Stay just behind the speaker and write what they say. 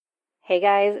Hey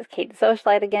guys, it's Kate the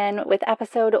Socialite again with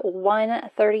episode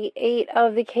 138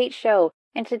 of The Kate Show.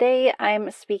 And today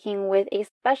I'm speaking with a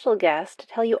special guest to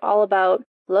tell you all about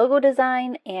logo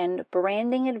design and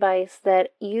branding advice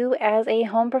that you as a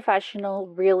home professional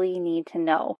really need to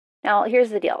know. Now,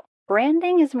 here's the deal.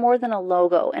 Branding is more than a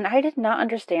logo, and I did not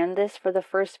understand this for the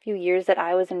first few years that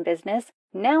I was in business.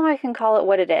 Now I can call it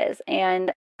what it is,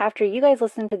 and after you guys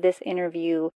listen to this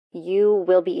interview, you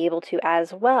will be able to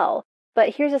as well.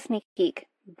 But here's a sneak peek.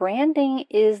 Branding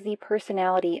is the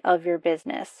personality of your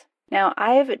business. Now,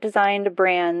 I've designed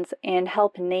brands and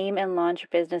helped name and launch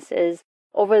businesses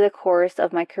over the course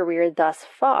of my career thus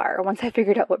far, once I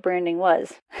figured out what branding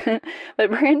was. But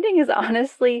branding is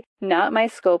honestly not my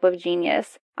scope of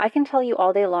genius. I can tell you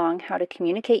all day long how to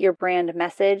communicate your brand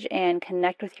message and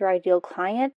connect with your ideal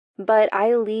client, but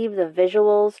I leave the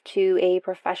visuals to a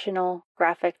professional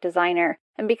graphic designer.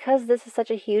 And because this is such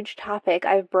a huge topic,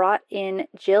 I've brought in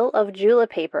Jill of Jula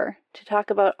Paper to talk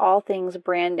about all things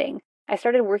branding. I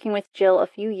started working with Jill a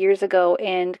few years ago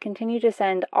and continue to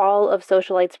send all of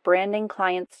Socialite's branding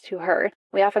clients to her.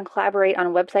 We often collaborate on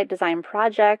website design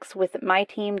projects with my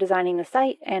team designing the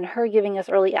site and her giving us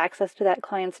early access to that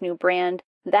client's new brand.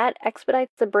 That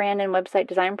expedites the brand and website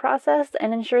design process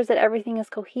and ensures that everything is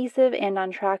cohesive and on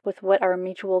track with what our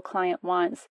mutual client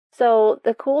wants. So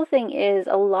the cool thing is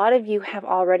a lot of you have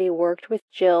already worked with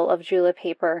Jill of Jula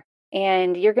Paper,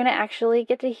 and you're going to actually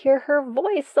get to hear her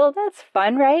voice. So that's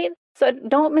fun, right? So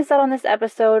don't miss out on this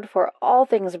episode for all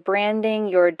things branding,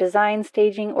 your design,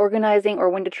 staging, organizing, or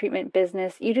window treatment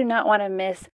business. You do not want to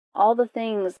miss all the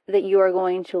things that you are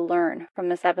going to learn from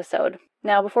this episode.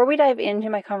 Now, before we dive into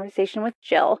my conversation with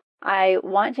Jill, I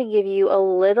want to give you a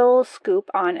little scoop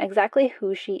on exactly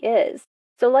who she is.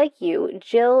 So like you,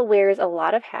 Jill wears a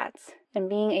lot of hats, and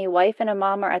being a wife and a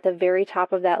mom are at the very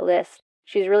top of that list.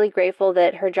 She's really grateful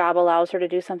that her job allows her to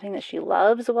do something that she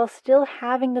loves while still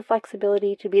having the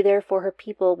flexibility to be there for her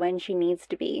people when she needs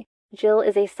to be. Jill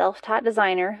is a self-taught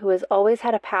designer who has always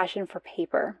had a passion for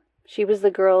paper. She was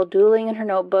the girl doodling in her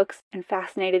notebooks and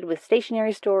fascinated with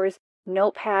stationery stores,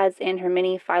 notepads, and her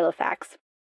mini Filofax.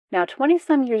 Now,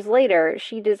 20-some years later,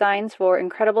 she designs for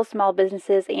incredible small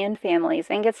businesses and families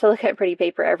and gets to look at pretty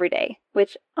paper every day,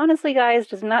 which, honestly, guys,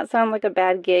 does not sound like a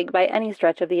bad gig by any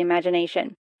stretch of the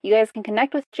imagination. You guys can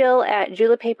connect with Jill at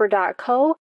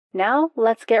julapaper.co. Now,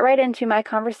 let's get right into my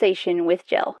conversation with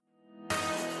Jill.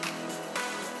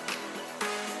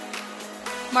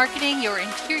 Marketing your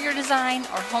interior design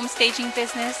or home staging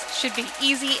business should be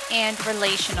easy and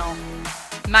relational.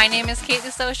 My name is Kate the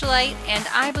Socialite, and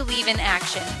I believe in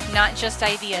action, not just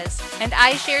ideas. And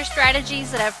I share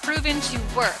strategies that have proven to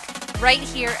work right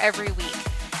here every week.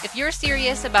 If you're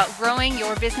serious about growing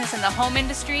your business in the home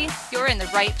industry, you're in the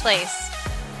right place.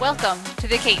 Welcome to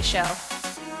The Kate Show.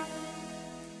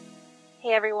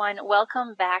 Hey everyone,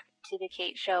 welcome back to The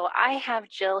Kate Show. I have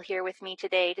Jill here with me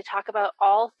today to talk about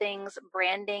all things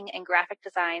branding and graphic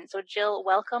design. So Jill,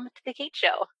 welcome to The Kate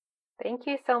Show. Thank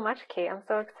you so much, Kate. I'm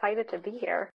so excited to be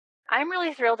here. I'm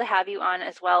really thrilled to have you on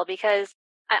as well because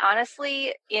I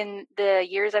honestly, in the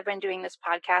years I've been doing this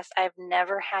podcast, I've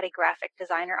never had a graphic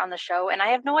designer on the show, and I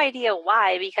have no idea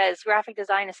why, because graphic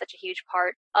design is such a huge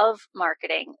part of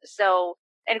marketing. So,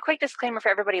 and a quick disclaimer for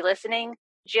everybody listening,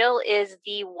 Jill is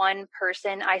the one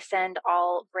person I send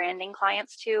all branding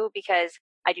clients to because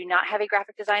I do not have a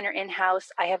graphic designer in-house.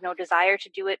 I have no desire to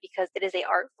do it because it is an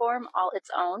art form all its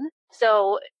own.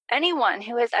 So anyone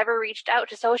who has ever reached out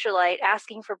to Socialite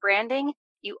asking for branding,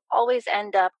 you always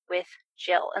end up with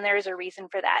Jill, and there is a reason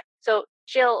for that. So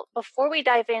Jill, before we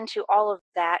dive into all of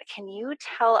that, can you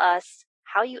tell us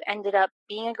how you ended up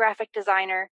being a graphic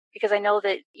designer? Because I know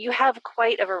that you have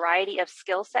quite a variety of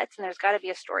skill sets, and there's got to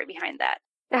be a story behind that.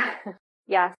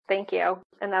 Yes, thank you.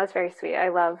 And that was very sweet. I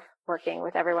love working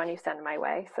with everyone you send my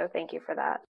way, so thank you for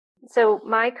that. So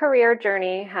my career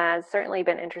journey has certainly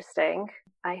been interesting.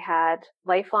 I had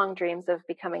lifelong dreams of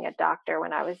becoming a doctor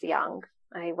when I was young.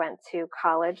 I went to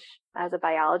college as a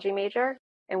biology major,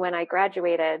 and when I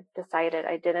graduated, decided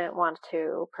I didn't want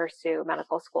to pursue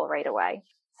medical school right away.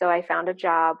 So I found a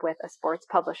job with a sports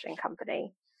publishing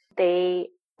company. They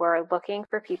were looking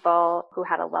for people who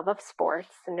had a love of sports,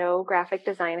 no graphic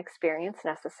design experience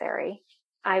necessary.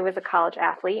 I was a college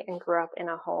athlete and grew up in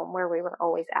a home where we were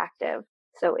always active,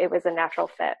 so it was a natural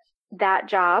fit. That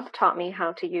job taught me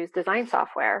how to use design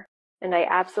software, and I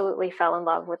absolutely fell in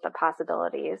love with the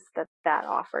possibilities that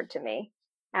offered to me.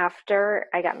 After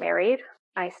I got married,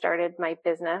 I started my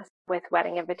business with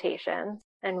wedding invitations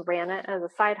and ran it as a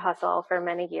side hustle for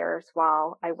many years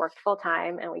while I worked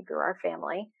full-time and we grew our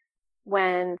family.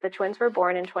 When the twins were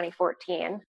born in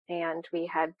 2014 and we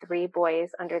had 3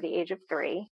 boys under the age of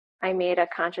 3, I made a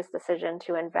conscious decision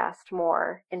to invest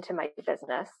more into my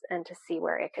business and to see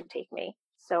where it could take me.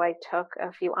 So I took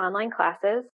a few online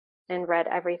classes and read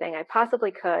everything I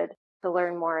possibly could to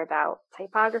learn more about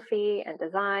typography and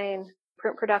design,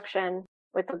 print production,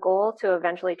 with the goal to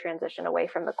eventually transition away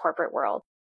from the corporate world.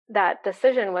 That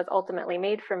decision was ultimately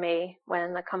made for me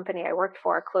when the company I worked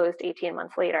for closed 18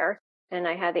 months later, and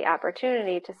I had the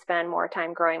opportunity to spend more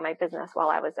time growing my business while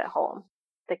I was at home.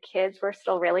 The kids were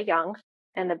still really young,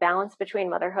 and the balance between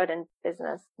motherhood and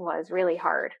business was really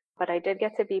hard, but I did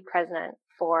get to be present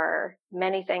for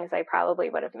many things I probably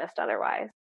would have missed otherwise.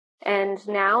 And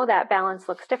now that balance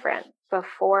looks different.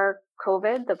 Before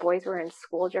COVID, the boys were in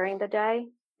school during the day,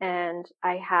 and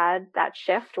I had that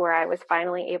shift where I was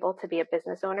finally able to be a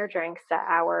business owner during set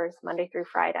hours, Monday through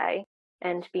Friday,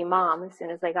 and be mom as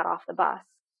soon as they got off the bus.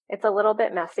 It's a little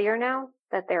bit messier now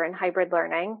that they're in hybrid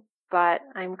learning, but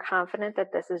I'm confident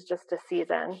that this is just a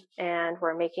season and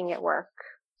we're making it work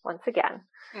once again.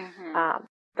 Mm-hmm.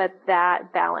 But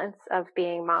that balance of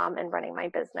being mom and running my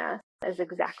business is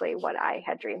exactly what I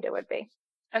had dreamed it would be.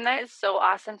 And that is so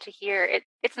awesome to hear.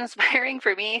 It's inspiring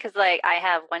for me because, like, I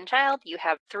have one child, you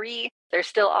have three. They're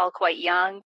still all quite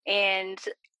young. And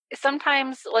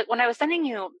sometimes, like, when I was sending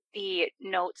you the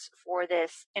notes for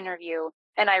this interview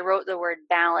and I wrote the word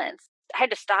balance, I had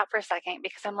to stop for a second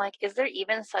because I'm like, is there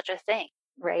even such a thing?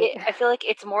 Right. I feel like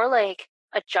it's more like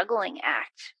a juggling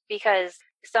act because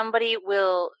somebody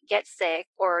will get sick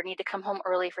or need to come home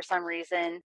early for some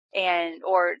reason,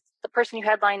 or the person you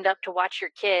had lined up to watch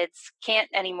your kids can't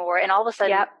anymore, and all of a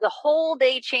sudden the whole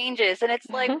day changes, and it's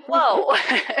like, whoa.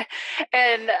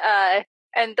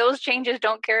 and those changes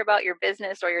don't care about your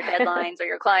business or your deadlines or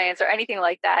your clients or anything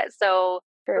like that. So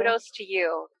kudos to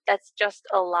you. That's just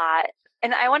a lot.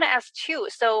 And I want to ask too,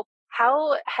 so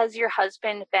how has your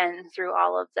husband been through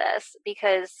all of this?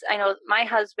 Because I know my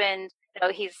husband,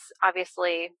 he's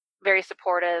obviously very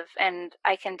supportive, and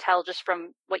I can tell just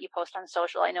from what you post on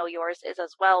social, I know yours is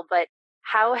as well, but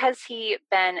how has he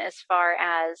been as far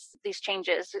as these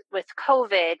changes with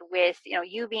COVID, with,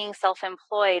 you being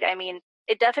self-employed? I mean,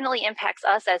 it definitely impacts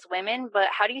us as women, but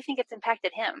how do you think it's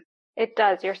impacted him? It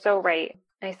does. You're so right.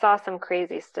 I saw some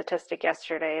crazy statistic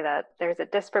yesterday that there's a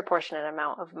disproportionate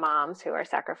amount of moms who are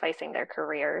sacrificing their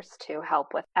careers to help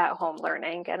with at-home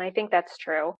learning. And I think that's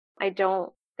true. I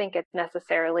don't think it's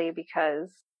necessarily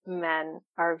because men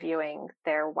are viewing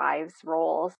their wives'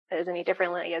 roles as any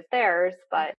differently as theirs,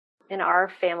 but in our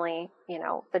family,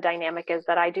 the dynamic is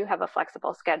that I do have a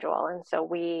flexible schedule, and so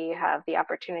we have the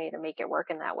opportunity to make it work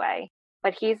in that way.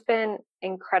 But he's been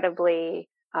incredibly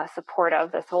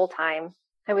supportive this whole time.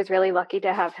 I was really lucky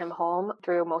to have him home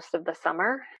through most of the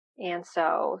summer. And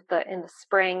so in the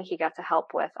spring, he got to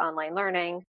help with online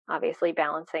learning, obviously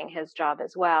balancing his job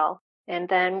as well. And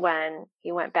then when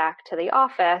he went back to the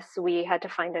office, we had to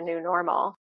find a new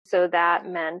normal. So that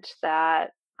meant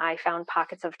that I found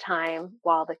pockets of time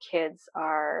while the kids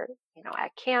are,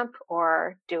 at camp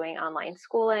or doing online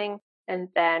schooling. And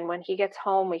then when he gets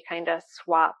home, we kind of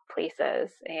swap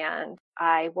places, and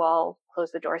I will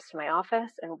close the doors to my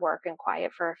office and work in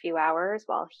quiet for a few hours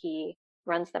while he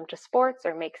runs them to sports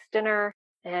or makes dinner.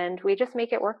 And we just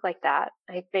make it work like that.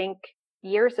 I think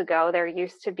years ago, there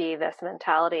used to be this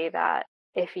mentality that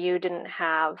if you didn't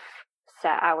have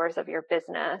set hours of your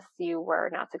business, you were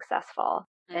not successful.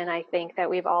 And I think that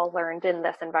we've all learned in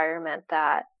this environment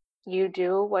that you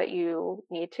do what you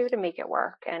need to make it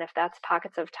work. And if that's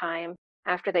pockets of time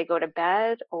after they go to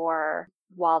bed or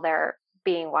while they're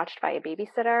being watched by a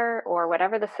babysitter or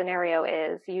whatever the scenario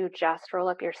is, you just roll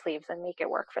up your sleeves and make it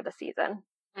work for the season.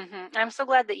 Mm-hmm. I'm so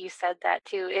glad that you said that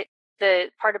too. The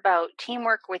part about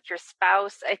teamwork with your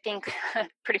spouse, I think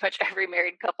pretty much every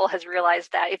married couple has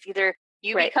realized that it's either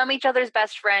you become each other's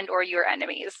best friend or you're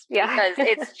enemies. Because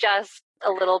it's just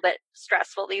a little bit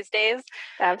stressful these days.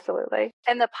 Absolutely.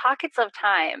 And the pockets of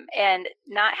time and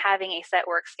not having a set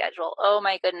work schedule. Oh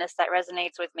my goodness, that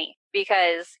resonates with me.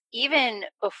 Because even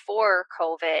before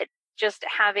COVID, just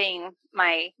having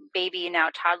my baby, now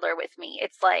toddler, with me,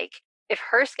 it's like if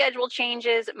her schedule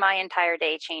changes, my entire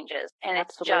day changes. And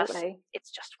it's just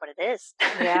what it is.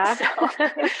 Yeah.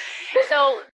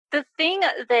 So the thing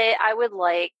that I would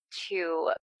like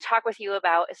to talk with you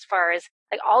about, as far as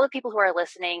like all the people who are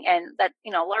listening, and that,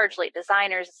 largely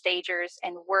designers, stagers,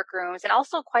 and workrooms, and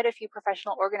also quite a few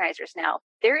professional organizers now,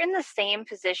 they're in the same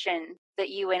position that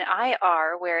you and I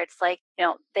are, where it's like,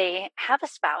 they have a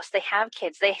spouse, they have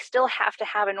kids, they still have to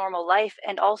have a normal life,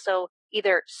 and also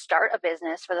either start a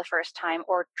business for the first time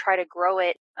or try to grow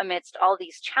it amidst all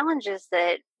these challenges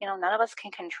that, none of us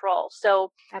can control.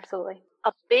 So absolutely,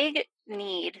 a big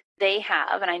need they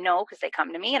have, and I know because they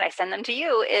come to me and I send them to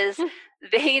you, is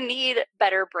they need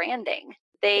better branding.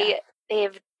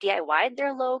 They've DIY'd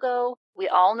their logo. We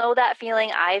all know that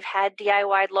feeling. I've had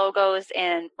DIY'd logos,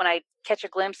 and when I catch a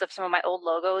glimpse of some of my old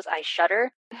logos, I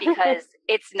shudder because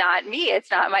it's not me.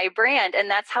 It's not my brand. And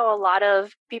that's how a lot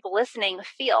of people listening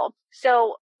feel.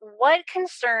 So what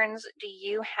concerns do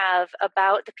you have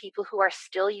about the people who are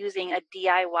still using a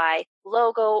DIY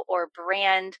logo or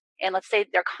brand? And let's say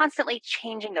they're constantly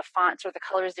changing the fonts or the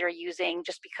colors they're using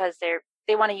just because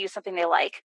they want to use something they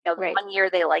like. Right. One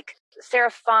year they like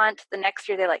serif font, the next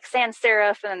year they like sans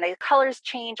serif, and then the colors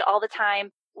change all the time.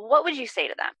 What would you say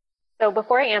to them? So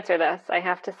before I answer this, I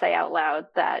have to say out loud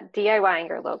that DIYing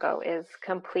your logo is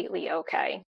completely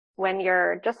okay. When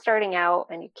you're just starting out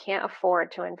and you can't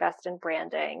afford to invest in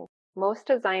branding, most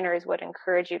designers would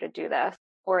encourage you to do this,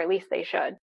 or at least they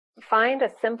should. Find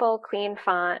a simple, clean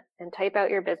font and type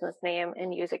out your business name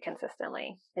and use it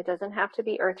consistently. It doesn't have to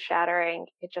be earth-shattering.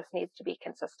 It just needs to be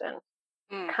consistent.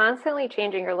 Constantly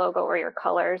changing your logo or your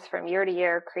colors from year to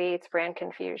year creates brand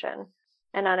confusion.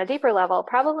 And on a deeper level,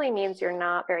 probably means you're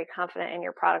not very confident in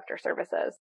your product or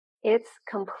services. It's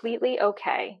completely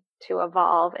okay to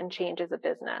evolve and change as a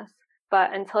business.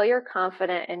 But until you're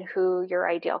confident in who your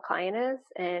ideal client is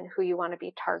and who you want to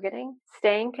be targeting,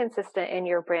 staying consistent in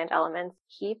your brand elements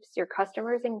keeps your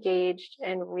customers engaged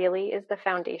and really is the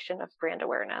foundation of brand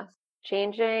awareness.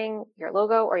 Changing your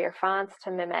logo or your fonts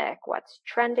to mimic what's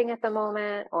trending at the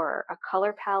moment or a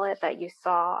color palette that you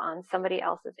saw on somebody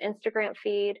else's Instagram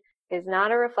feed is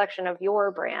not a reflection of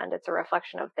your brand, it's a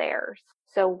reflection of theirs.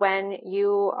 So when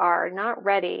you are not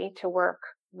ready to work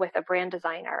with a brand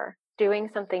designer, doing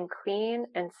something clean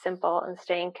and simple and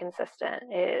staying consistent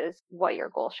is what your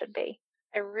goal should be.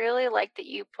 I really like that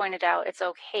you pointed out it's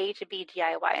okay to be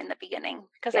DIY in the beginning,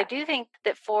 because I do think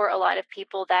that for a lot of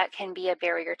people that can be a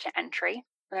barrier to entry.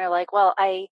 And they're like, well,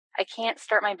 I can't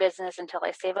start my business until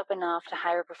I save up enough to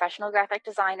hire a professional graphic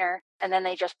designer, and then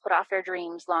they just put off their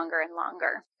dreams longer and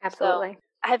longer. Absolutely. So,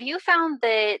 have you found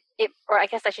that or I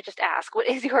guess I should just ask, what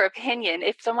is your opinion?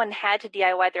 If someone had to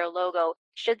DIY their logo,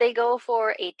 should they go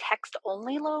for a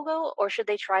text-only logo, or should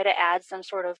they try to add some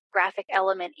sort of graphic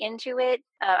element into it?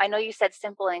 I know you said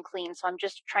simple and clean, so I'm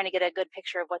just trying to get a good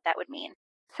picture of what that would mean.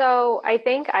 So I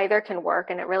think either can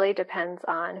work, and it really depends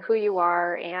on who you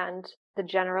are and the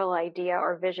general idea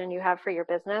or vision you have for your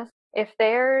business. If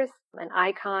there's an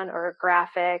icon or a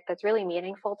graphic that's really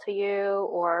meaningful to you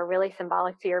or really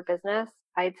symbolic to your business,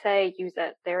 I'd say use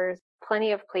it. There's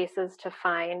plenty of places to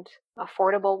find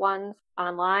affordable ones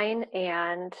online,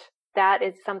 and that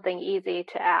is something easy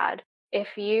to add. If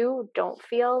you don't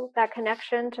feel that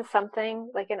connection to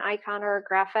something like an icon or a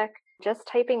graphic, just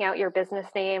typing out your business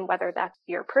name, whether that's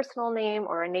your personal name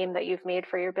or a name that you've made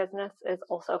for your business, is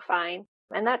also fine.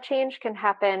 And that change can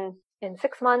happen in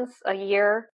 6 months, a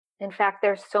year. In fact,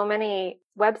 there's so many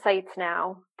websites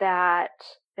now that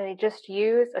they just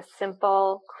use a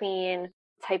simple, clean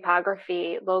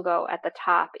typography logo at the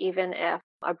top, even if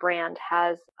a brand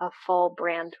has a full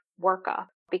brand workup,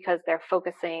 because they're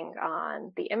focusing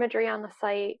on the imagery on the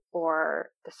site or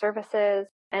the services.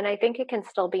 And I think it can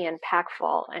still be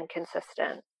impactful and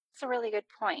consistent. That's a really good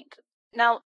point.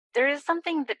 Now, there is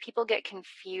something that people get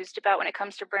confused about when it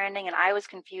comes to branding, and I was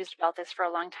confused about this for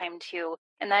a long time too,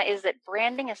 and that is that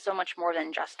branding is so much more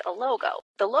than just a logo.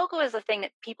 The logo is the thing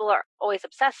that people are always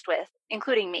obsessed with,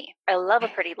 including me. I love a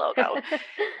pretty logo.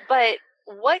 But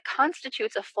what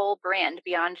constitutes a full brand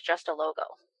beyond just a logo?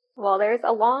 Well, there's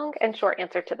a long and short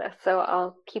answer to this, so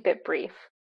I'll keep it brief.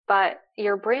 But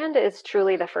your brand is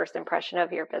truly the first impression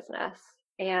of your business.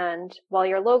 And while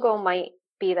your logo might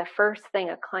be the first thing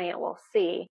a client will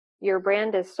see, your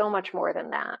brand is so much more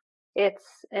than that.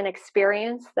 It's an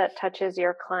experience that touches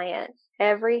your client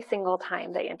every single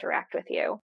time they interact with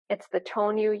you. It's the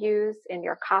tone you use in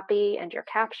your copy and your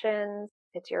captions.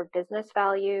 It's your business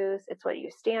values. It's what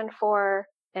you stand for.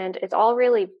 And it's all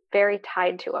really very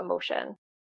tied to emotion.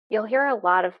 You'll hear a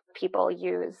lot of people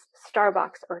use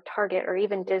Starbucks or Target or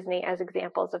even Disney as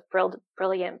examples of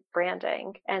brilliant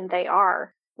branding, and they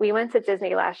are. We went to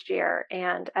Disney last year,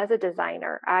 and as a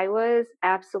designer, I was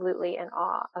absolutely in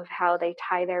awe of how they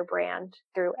tie their brand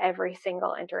through every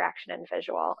single interaction and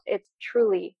visual. It's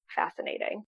truly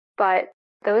fascinating. But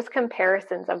those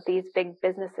comparisons of these big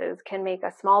businesses can make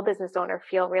a small business owner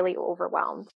feel really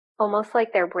overwhelmed, almost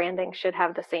like their branding should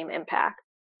have the same impact.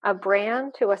 A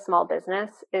brand to a small business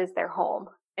is their home,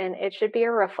 and it should be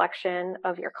a reflection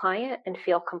of your client and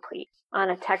feel complete.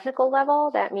 On a technical level,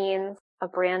 that means a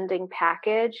branding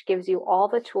package gives you all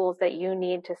the tools that you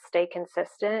need to stay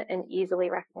consistent and easily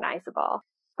recognizable.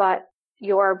 But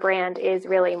your brand is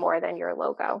really more than your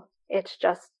logo. It's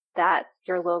just that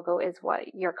your logo is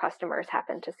what your customers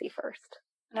happen to see first.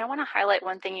 And I want to highlight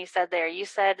one thing you said there. You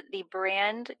said the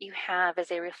brand you have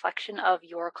is a reflection of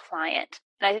your client.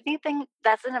 And I think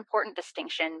that's an important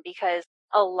distinction because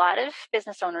a lot of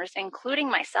business owners, including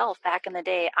myself back in the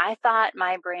day, I thought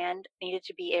my brand needed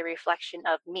to be a reflection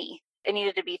of me. It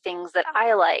needed to be things that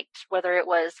I liked, whether it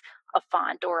was a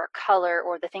font or a color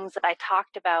or the things that I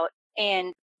talked about.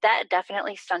 And that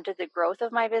definitely stunted the growth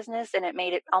of my business and it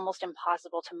made it almost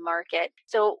impossible to market.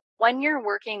 So when you're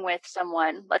working with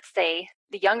someone, let's say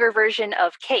the younger version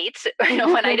of Kate,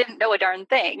 when I didn't know a darn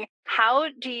thing, how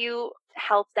do you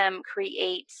help them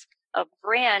create a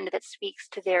brand that speaks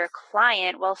to their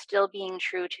client while still being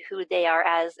true to who they are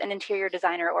as an interior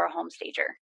designer or a home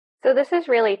stager? So this is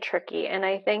really tricky, and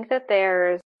I think that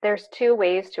there's two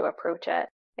ways to approach it.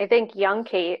 I think young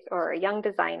Kate or a young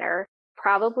designer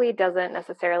probably doesn't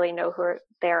necessarily know who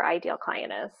their ideal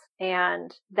client is.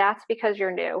 And that's because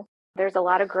you're new. There's a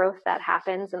lot of growth that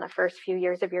happens in the first few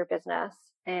years of your business.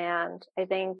 And I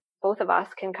think both of us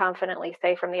can confidently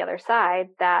say from the other side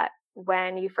that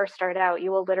when you first start out,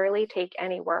 you will literally take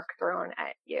any work thrown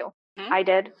at you. Mm-hmm. I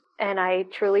did. And I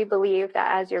truly believe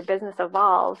that as your business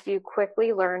evolves, you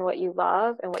quickly learn what you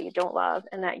love and what you don't love,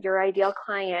 and that your ideal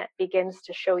client begins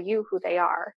to show you who they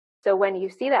are. So when you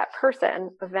see that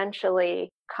person eventually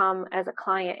come as a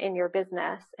client in your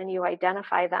business and you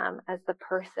identify them as the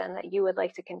person that you would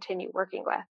like to continue working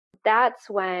with, that's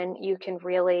when you can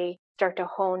really start to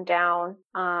hone down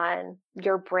on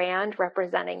your brand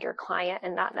representing your client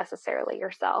and not necessarily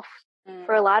yourself.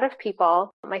 For a lot of people,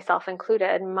 myself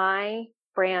included, my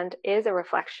brand is a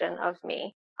reflection of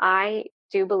me. I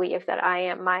do believe that I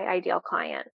am my ideal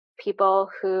client. People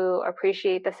who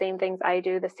appreciate the same things I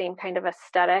do, the same kind of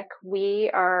aesthetic, we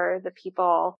are the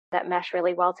people that mesh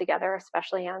really well together,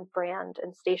 especially on brand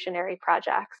and stationery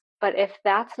projects. But if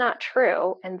that's not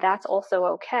true, and that's also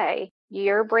okay,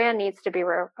 your brand needs to be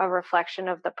a reflection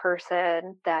of the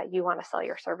person that you want to sell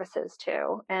your services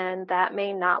to. And that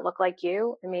may not look like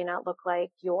you. It may not look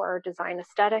like your design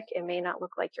aesthetic. It may not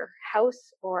look like your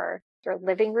house or your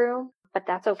living room, but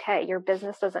that's okay. Your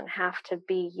business doesn't have to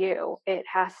be you. It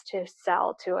has to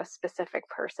sell to a specific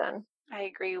person. I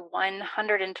agree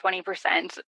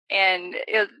 120%. And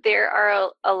there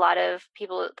are a lot of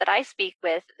people that I speak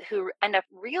with who end up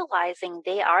realizing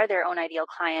they are their own ideal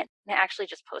client. And I actually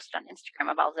just posted on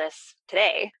Instagram about this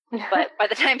today. But by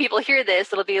the time people hear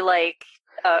this, it'll be like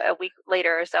a week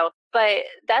later or so. But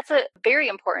that's a very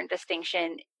important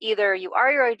distinction. Either you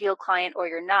are your ideal client or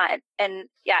you're not. And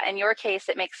yeah, in your case,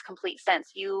 it makes complete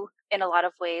sense. You, in a lot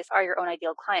of ways, are your own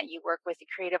ideal client. You work with a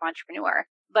creative entrepreneur.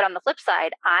 But on the flip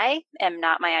side, I am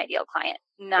not my ideal client.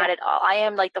 Not at all. I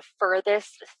am like the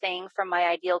furthest thing from my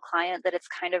ideal client that it's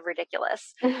kind of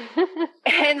ridiculous.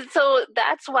 And so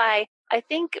that's why I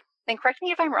think, and correct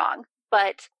me if I'm wrong,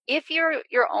 but if you're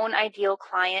your own ideal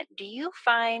client, do you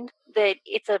find that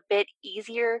it's a bit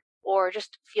easier or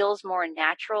just feels more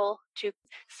natural to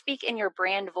speak in your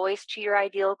brand voice to your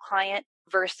ideal client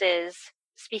versus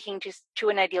speaking to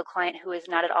an ideal client who is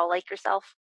not at all like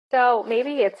yourself? So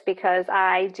maybe it's because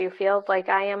I do feel like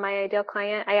I am my ideal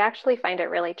client. I actually find it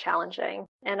really challenging.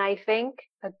 And I think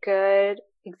a good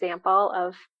example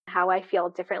of how I feel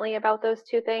differently about those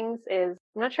two things is,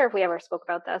 I'm not sure if we ever spoke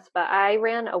about this, but I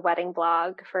ran a wedding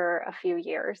blog for a few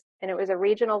years, and it was a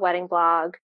regional wedding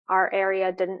blog. Our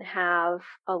area didn't have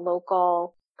a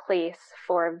local place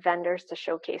for vendors to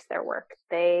showcase their work.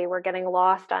 They were getting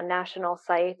lost on national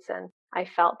sites, and I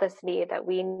felt this need that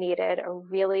we needed a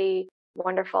really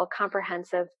wonderful,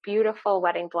 comprehensive, beautiful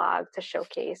wedding blog to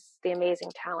showcase the amazing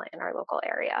talent in our local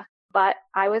area. But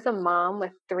I was a mom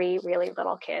with 3 really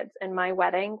little kids, and my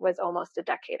wedding was almost a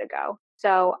decade ago.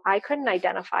 So I couldn't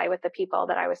identify with the people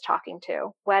that I was talking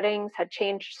to. Weddings had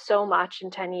changed so much in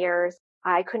 10 years.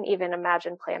 I couldn't even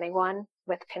imagine planning one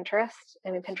with Pinterest.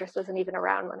 I mean, Pinterest wasn't even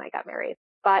around when I got married.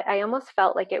 But I almost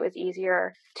felt like it was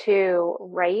easier to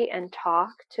write and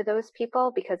talk to those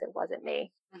people because it wasn't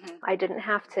me. Mm-hmm. I didn't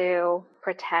have to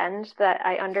pretend that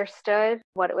I understood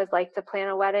what it was like to plan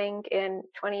a wedding in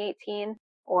 2018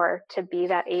 or to be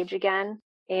that age again.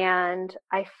 And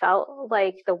I felt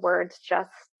like the words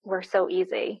just were so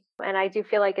easy. And I do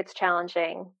feel like it's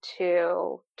challenging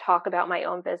to talk about my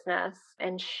own business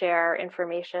and share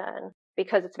information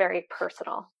because it's very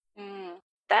personal.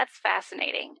 That's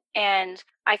fascinating. And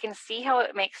I can see how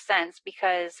it makes sense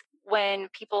because when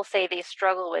people say they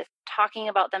struggle with talking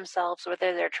about themselves,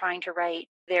 whether they're trying to write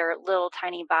their little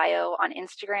tiny bio on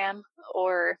Instagram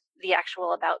or the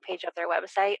actual about page of their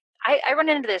website, I run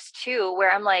into this too,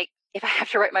 where I'm like, if I have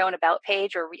to write my own about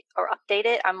page or update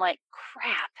it, I'm like,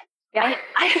 crap, Yeah.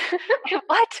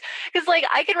 What? Because like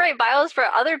I can write bios for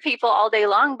other people all day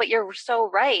long, but you're so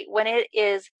right. When it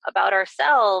is about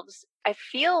ourselves, I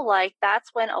feel like that's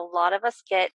when a lot of us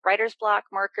get writer's block,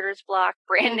 marketer's block,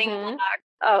 branding Mm-hmm. block.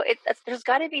 Oh, there's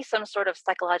got to be some sort of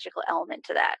psychological element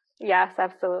to that. Yes,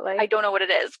 absolutely. I don't know what it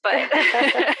is, but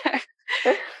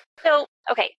so,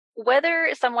 okay, whether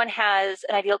someone has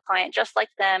an ideal client just like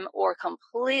them or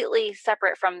completely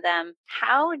separate from them,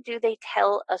 how do they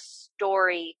tell a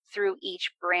story through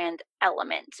each brand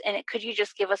element? And could you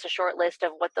just give us a short list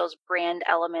of what those brand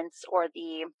elements or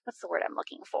what's the word I'm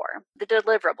looking for? The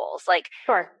deliverables,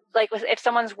 Sure. if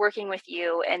someone's working with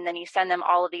you and then you send them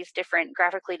all of these different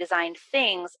graphically designed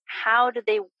things, how do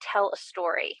they tell a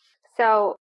story?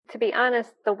 So, to be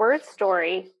honest, the word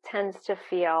story tends to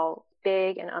feel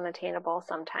big and unattainable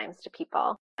sometimes to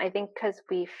people. I think because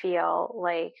we feel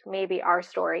like maybe our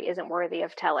story isn't worthy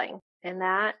of telling. And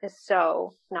that is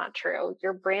so not true.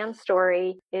 Your brand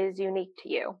story is unique to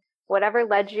you. Whatever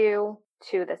led you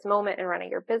to this moment in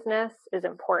running your business is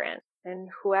important. And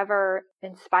whoever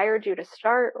inspired you to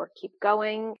start or keep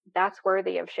going, that's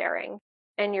worthy of sharing.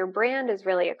 And your brand is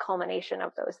really a culmination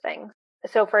of those things.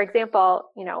 So for example,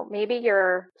 maybe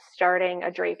you're starting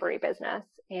a drapery business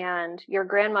and your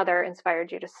grandmother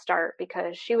inspired you to start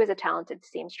because she was a talented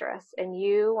seamstress and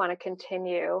you want to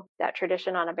continue that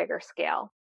tradition on a bigger scale.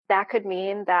 That could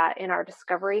mean that in our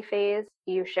discovery phase,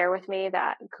 you share with me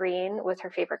that green was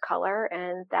her favorite color,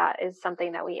 and that is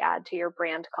something that we add to your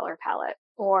brand color palette.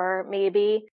 Or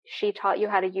maybe she taught you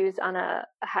how to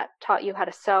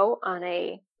sew on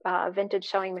a vintage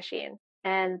sewing machine,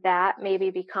 and that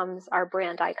maybe becomes our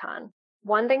brand icon.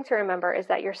 One thing to remember is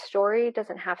that your story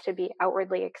doesn't have to be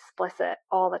outwardly explicit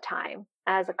all the time.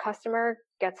 As a customer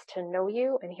gets to know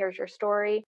you and hears your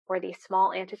story or these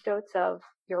small anecdotes of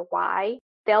your why,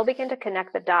 they'll begin to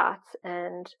connect the dots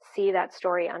and see that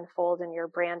story unfold in your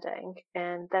branding.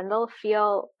 And then they'll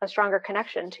feel a stronger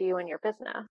connection to you and your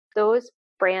business. Those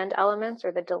brand elements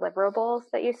or the deliverables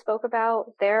that you spoke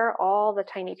about, they're all the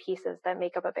tiny pieces that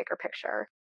make up a bigger picture.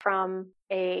 From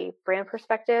a brand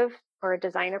perspective or a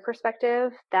designer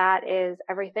perspective, that is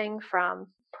everything from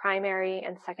primary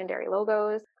and secondary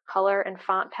logos, color and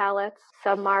font palettes,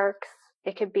 submarks.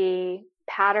 It could be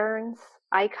patterns,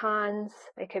 icons.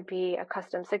 It could be a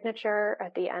custom signature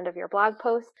at the end of your blog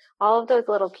post. All of those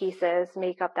little pieces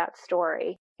make up that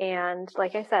story. And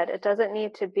like I said, it doesn't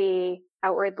need to be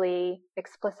outwardly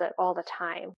explicit all the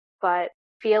time, but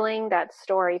feeling that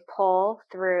story pull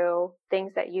through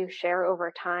things that you share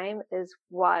over time is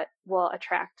what will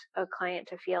attract a client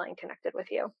to feeling connected with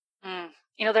you.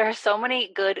 There are so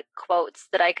many good quotes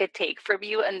that I could take from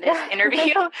you in this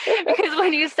interview because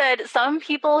when you said some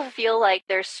people feel like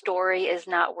their story is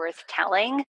not worth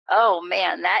telling, oh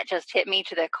man, that just hit me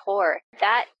to the core.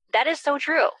 That is so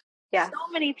true. Yeah.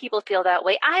 So many people feel that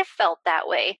way. I've felt that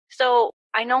way. So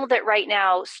I know that right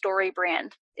now story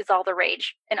brand is all the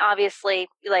rage. And obviously,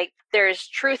 there's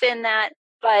truth in that,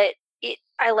 but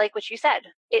I like what you said.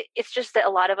 It's just that a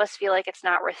lot of us feel like it's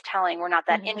not worth telling. We're not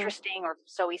that interesting, or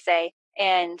so we say.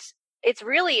 And it's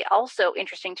really also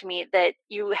interesting to me that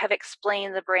you have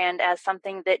explained the brand as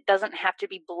something that doesn't have to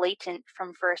be blatant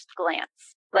from first glance.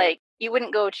 Right. Like you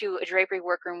wouldn't go to a drapery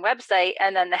workroom website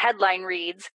and then the headline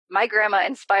reads, "My grandma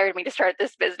inspired me to start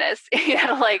this business."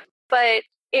 But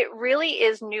it really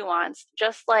is nuanced.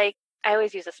 Just like I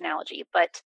always use this analogy,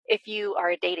 but if you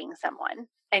are dating someone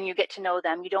and you get to know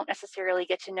them, you don't necessarily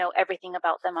get to know everything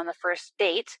about them on the first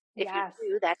date. If Yes.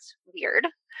 you do, that's weird.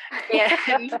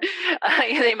 And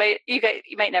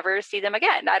you might never see them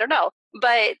again. I don't know.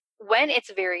 But when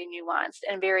it's very nuanced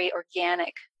and very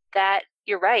organic, that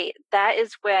you're right. That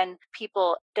is when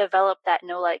people develop that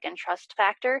know, like, and trust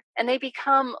factor, and they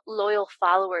become loyal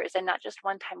followers and not just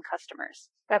one-time customers.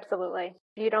 Absolutely.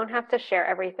 You don't have to share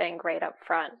everything right up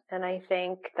front. And I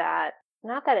think that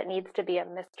not that it needs to be a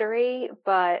mystery,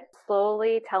 but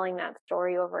slowly telling that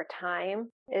story over time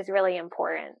is really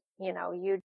important.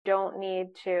 You don't need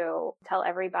to tell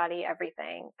everybody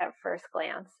everything at first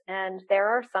glance. And there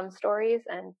are some stories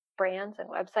and brands and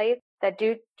websites that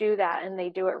do that, and they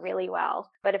do it really well.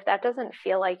 But if that doesn't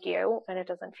feel like you and it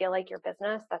doesn't feel like your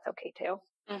business, that's okay too.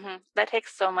 That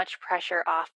takes so much pressure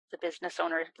off the business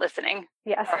owner listening.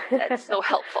 Yes. That's so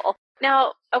helpful.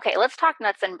 Now, okay, let's talk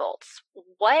nuts and bolts.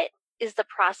 What is the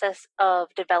process of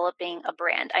developing a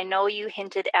brand? I know you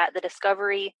hinted at the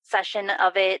discovery session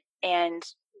of it, and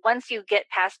once you get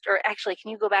past, or actually,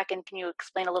 can you go back and can you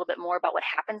explain a little bit more about what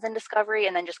happens in discovery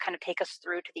and then just kind of take us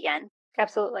through to the end?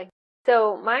 Absolutely.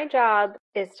 So my job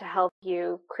is to help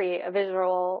you create a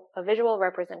visual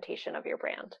representation of your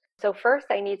brand. So first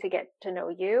I need to get to know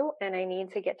you and I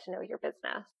need to get to know your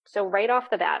business. So right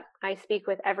off the bat, I speak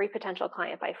with every potential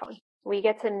client by phone. We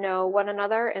get to know one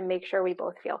another and make sure we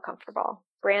both feel comfortable.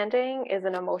 Branding is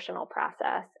an emotional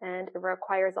process and it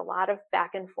requires a lot of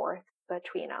back and forth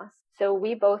between us. So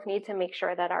we both need to make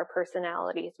sure that our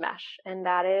personalities mesh, and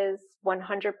that is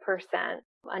 100%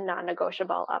 a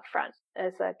non-negotiable upfront.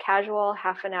 It's a casual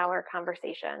half an hour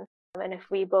conversation. And if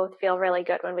we both feel really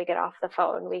good when we get off the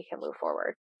phone, we can move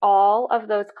forward. All of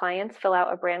those clients fill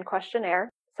out a brand questionnaire.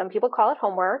 Some people call it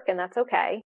homework, and that's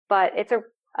okay, but it's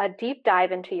a deep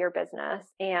dive into your business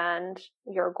and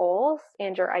your goals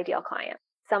and your ideal client.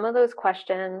 Some of those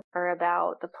questions are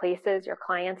about the places your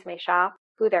clients may shop,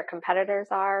 who their competitors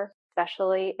are,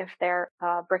 especially if they're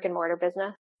a brick and mortar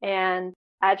business, and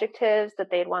adjectives that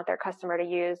they'd want their customer to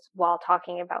use while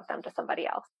talking about them to somebody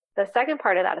else. The second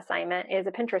part of that assignment is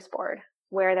a Pinterest board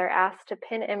where they're asked to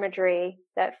pin imagery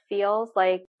that feels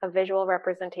like a visual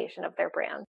representation of their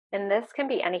brand. And this can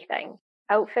be anything: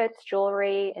 outfits,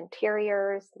 jewelry,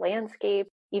 interiors, landscape,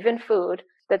 even food,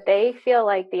 that they feel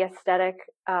like the aesthetic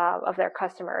of their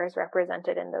customer is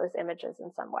represented in those images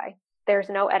in some way. There's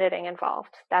no editing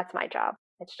involved. That's my job.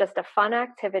 It's just a fun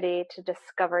activity to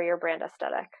discover your brand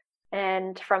aesthetic.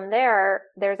 And from there,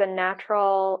 there's a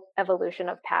natural evolution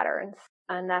of patterns.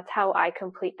 And that's how I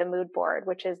complete the mood board,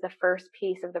 which is the first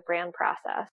piece of the brand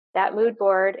process. That mood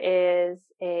board is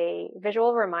a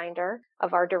visual reminder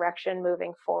of our direction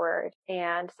moving forward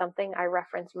and something I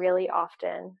reference really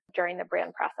often during the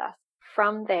brand process.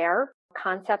 From there,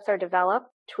 concepts are developed,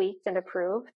 tweaked, and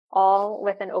approved, all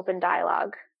with an open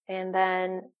dialogue. And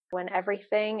then when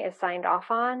everything is signed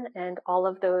off on and all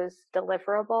of those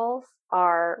deliverables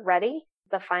are ready,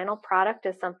 the final product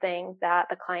is something that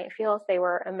the client feels they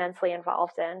were immensely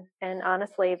involved in. And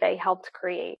honestly, they helped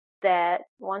create. That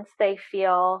once they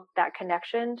feel that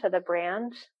connection to the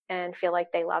brand and feel like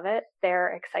they love it, they're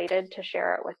excited to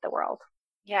share it with the world.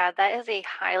 Yeah, that is a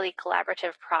highly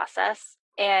collaborative process.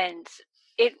 And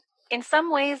it, in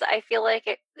some ways, I feel like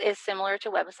it is similar to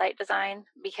website design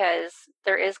because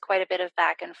there is quite a bit of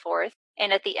back and forth.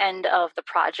 And at the end of the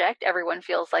project, everyone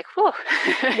feels like, whew,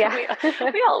 Yeah.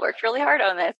 we all worked really hard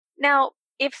on this. Now,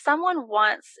 if someone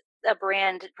wants a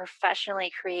brand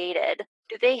professionally created,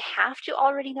 do they have to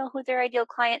already know who their ideal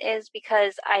client is?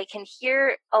 Because I can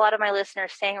hear a lot of my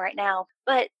listeners saying right now,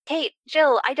 but Kate,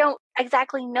 Jill, I don't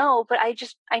exactly know, but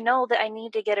I know that I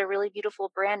need to get a really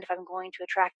beautiful brand if I'm going to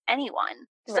attract anyone.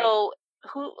 Right. So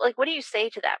what do you say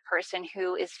to that person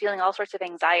who is feeling all sorts of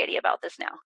anxiety about this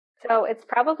now? So it's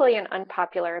probably an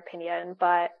unpopular opinion,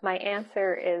 but my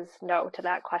answer is no to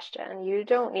that question. You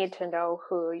don't need to know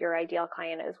who your ideal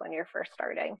client is when you're first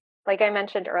starting. Like I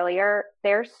mentioned earlier,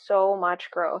 there's so much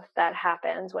growth that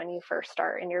happens when you first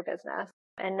start in your business.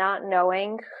 And not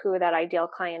knowing who that ideal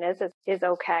client is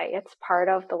okay. It's part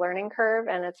of the learning curve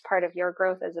and it's part of your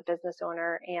growth as a business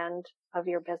owner and of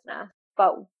your business.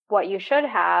 But what you should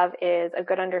have is a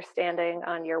good understanding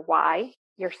on your why,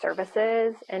 your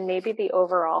services, and maybe the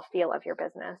overall feel of your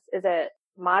business. Is it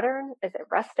modern? Is it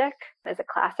rustic? Is it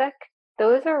classic?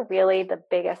 Those are really the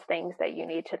biggest things that you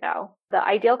need to know. The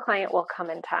ideal client will come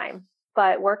in time,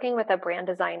 but working with a brand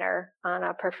designer on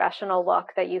a professional look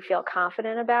that you feel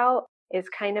confident about is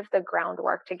kind of the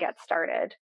groundwork to get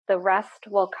started. The rest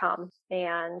will come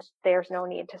and there's no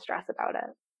need to stress about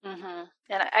it. Mm-hmm.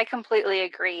 And I completely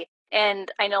agree.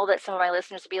 And I know that some of my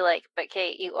listeners will be like, but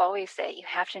Kate, you always say you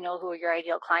have to know who your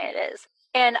ideal client is.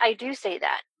 And I do say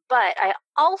that. But I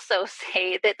also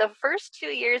say that the first 2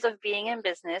 years of being in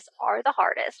business are the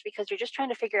hardest because you're just trying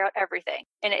to figure out everything.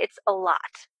 And it's a lot.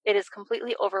 It is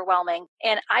completely overwhelming.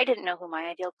 And I didn't know who my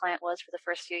ideal client was for the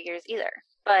first few years either.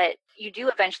 But you do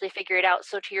eventually figure it out.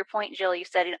 So to your point, Jill, you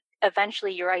said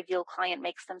eventually your ideal client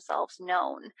makes themselves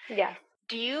known. Yeah.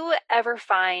 Do you ever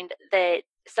find that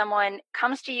someone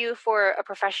comes to you for a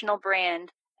professional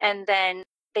brand and then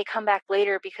they come back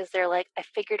later because they're like, I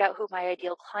figured out who my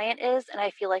ideal client is and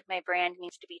I feel like my brand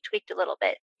needs to be tweaked a little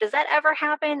bit? Does that ever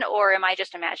happen or am I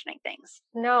just imagining things?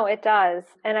 No, it does.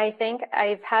 And I think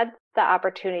I've had the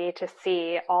opportunity to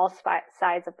see all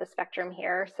sides of the spectrum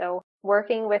here. So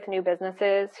working with new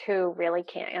businesses who really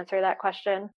can't answer that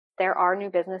question. There are new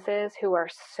businesses who are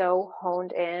so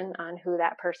honed in on who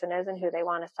that person is and who they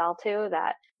want to sell to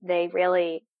that they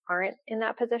really aren't in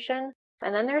that position.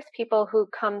 And then there's people who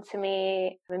come to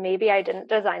me, maybe I didn't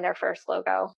design their first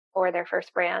logo or their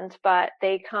first brand, but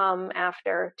they come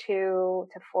after 2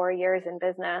 to 4 years in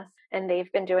business and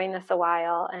they've been doing this a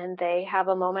while and they have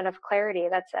a moment of clarity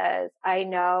that says, I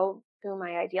know who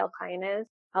my ideal client is.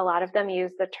 a lot of them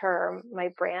use the term, my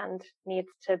brand needs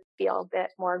to feel a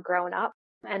bit more grown up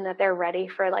and that they're ready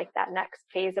for like that next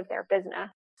phase of their business.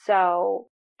 So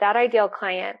that ideal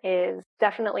client is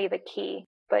definitely the key,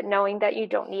 but knowing that you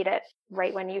don't need it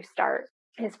right when you start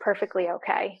is perfectly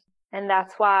okay. And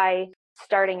that's why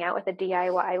starting out with a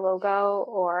DIY logo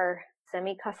or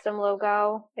semi-custom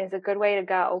logo is a good way to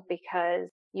go, because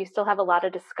you still have a lot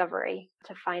of discovery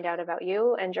to find out about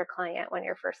you and your client when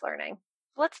you're first learning.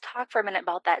 Let's talk for a minute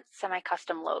about that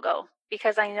semi-custom logo,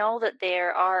 because I know that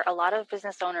there are a lot of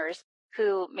business owners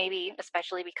who maybe,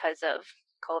 especially because of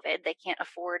COVID, they can't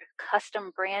afford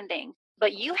custom branding.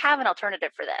 But you have an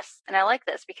alternative for this. And I like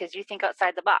this because you think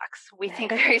outside the box. We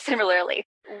think very similarly.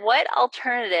 What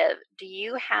alternative do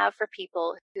you have for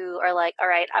people who are like, all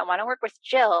right, I want to work with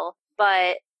Jill,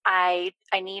 but I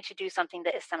need to do something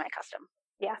that is semi-custom?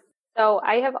 Yeah. So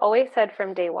I have always said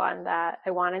from day one that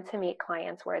I wanted to meet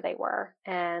clients where they were.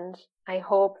 And I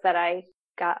hope that I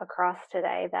got across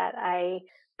today that I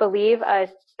believe a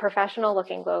professional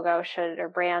looking logo or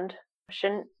brand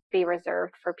shouldn't be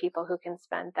reserved for people who can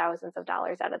spend thousands of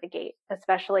dollars out of the gate,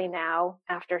 especially now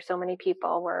after so many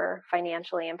people were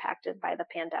financially impacted by the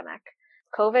pandemic.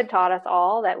 COVID taught us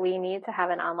all that we need to have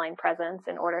an online presence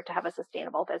in order to have a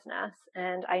sustainable business.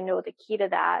 And I know the key to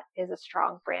that is a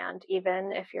strong brand,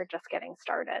 even if you're just getting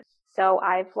started. So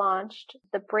I've launched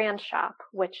the Brand Shop,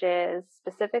 which is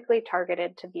specifically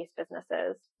targeted to these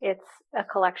businesses. It's a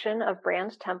collection of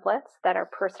brand templates that are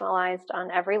personalized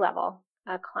on every level.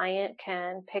 A client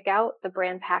can pick out the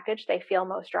brand package they feel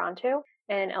most drawn to,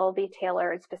 and it will be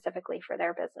tailored specifically for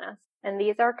their business. And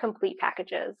these are complete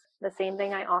packages, the same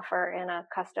thing I offer in a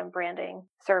custom branding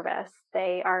service.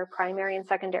 They are primary and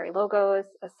secondary logos,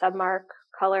 a submark,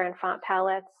 color and font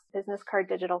palettes, business card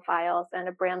digital files, and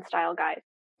a brand style guide.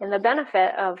 And the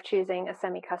benefit of choosing a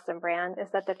semi-custom brand is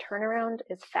that the turnaround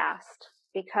is fast.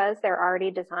 Because they're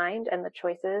already designed and the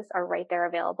choices are right there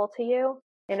available to you,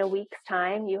 in a week's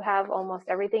time, you have almost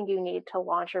everything you need to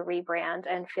launch a rebrand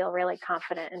and feel really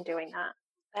confident in doing that.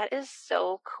 That is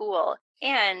so cool.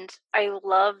 And I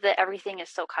love that everything is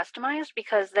so customized,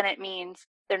 because then it means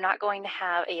they're not going to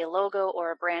have a logo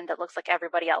or a brand that looks like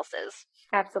everybody else's.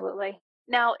 Absolutely.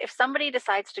 Now, if somebody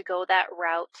decides to go that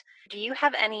route, do you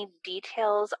have any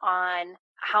details on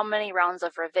how many rounds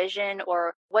of revision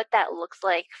or what that looks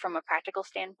like from a practical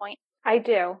standpoint? I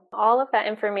do. All of that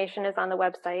information is on the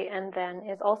website and then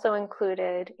is also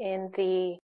included in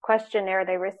the questionnaire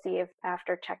they receive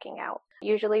after checking out.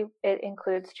 Usually it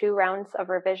includes 2 rounds of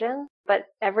revision, but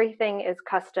everything is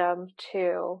custom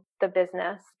to the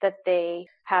business that they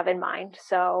have in mind.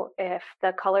 So if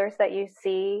the colors that you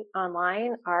see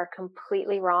online are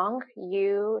completely wrong,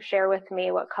 you share with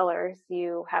me what colors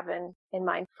you have in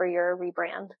mind for your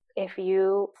rebrand. If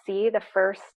you see the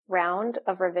first round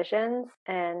of revisions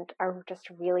and are just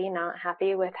really not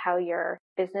happy with how your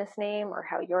business name or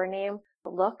how your name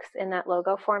looks in that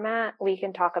logo format, we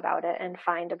can talk about it and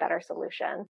find a better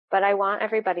solution. But I want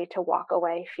everybody to walk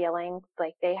away feeling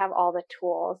like they have all the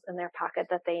tools in their pocket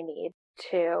that they need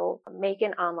to make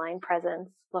an online presence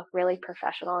look really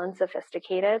professional and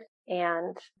sophisticated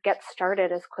and get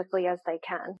started as quickly as they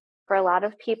can. For a lot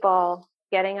of people,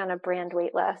 getting on a brand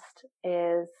wait list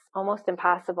is almost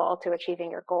impossible to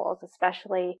achieving your goals,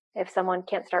 especially if someone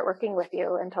can't start working with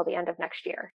you until the end of next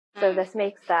year. So this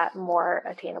makes that more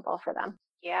attainable for them.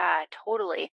 Yeah,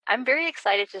 totally. I'm very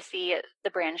excited to see the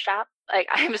Brand Shop. Like,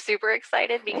 I'm super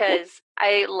excited because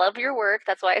I love your work.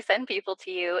 That's why I send people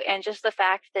to you. And just the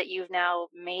fact that you've now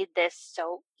made this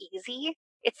so easy,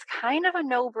 it's kind of a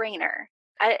no-brainer.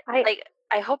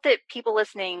 I hope that people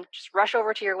listening just rush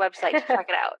over to your website to check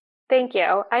it out. Thank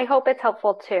you. I hope it's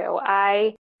helpful too.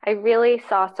 I really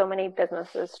saw so many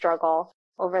businesses struggle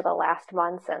over the last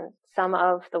months, and some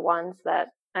of the ones that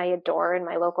I adore in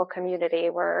my local community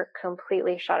were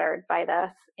completely shuttered by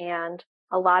this. And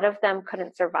a lot of them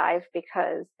couldn't survive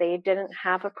because they didn't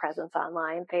have a presence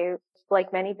online. They,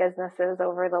 like many businesses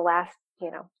over the last,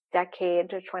 decade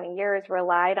to 20 years,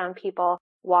 relied on people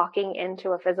walking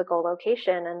into a physical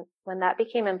location. And when that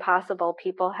became impossible,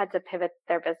 people had to pivot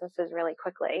their businesses really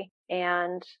quickly.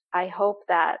 And I hope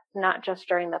that not just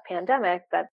during the pandemic,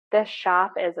 that this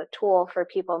shop is a tool for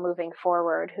people moving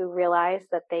forward who realize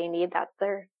that they need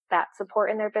that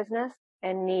support in their business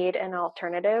and need an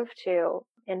alternative to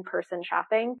in-person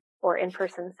shopping or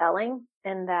in-person selling,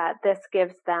 and that this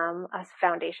gives them a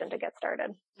foundation to get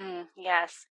started.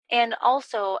 Yes. And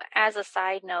also, as a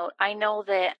side note, I know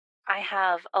that I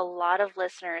have a lot of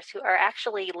listeners who are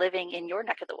actually living in your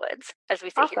neck of the woods, as we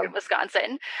say here in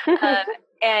Wisconsin.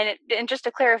 And just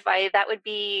to clarify, that would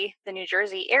be the New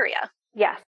Jersey area.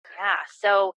 Yes. Yeah.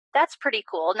 So that's pretty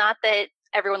cool. Not that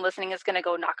everyone listening is going to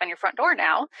go knock on your front door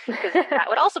now, because that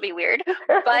would also be weird.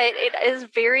 But it is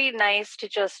very nice to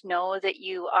just know that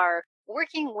you are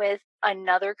working with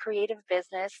another creative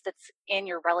business that's in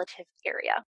your relative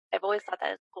area. I've always thought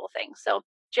that is a cool thing. So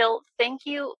Jill, thank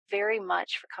you very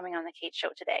much for coming on the Kate Show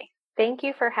today. Thank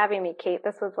you for having me, Kate.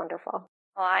 This was wonderful.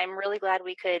 Well, I'm really glad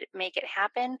we could make it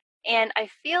happen. And I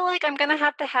feel like I'm going to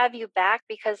have you back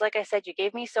because, like I said, you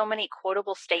gave me so many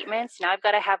quotable statements. Now I've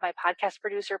got to have my podcast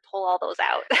producer pull all those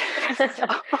out.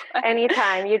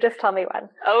 Anytime. You just tell me when.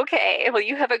 Okay. Well,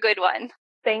 you have a good one.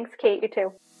 Thanks, Kate. You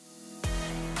too.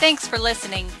 Thanks for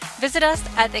listening. Visit us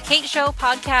at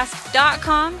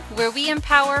thekateshowpodcast.com, where we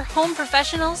empower home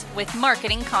professionals with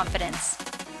marketing confidence.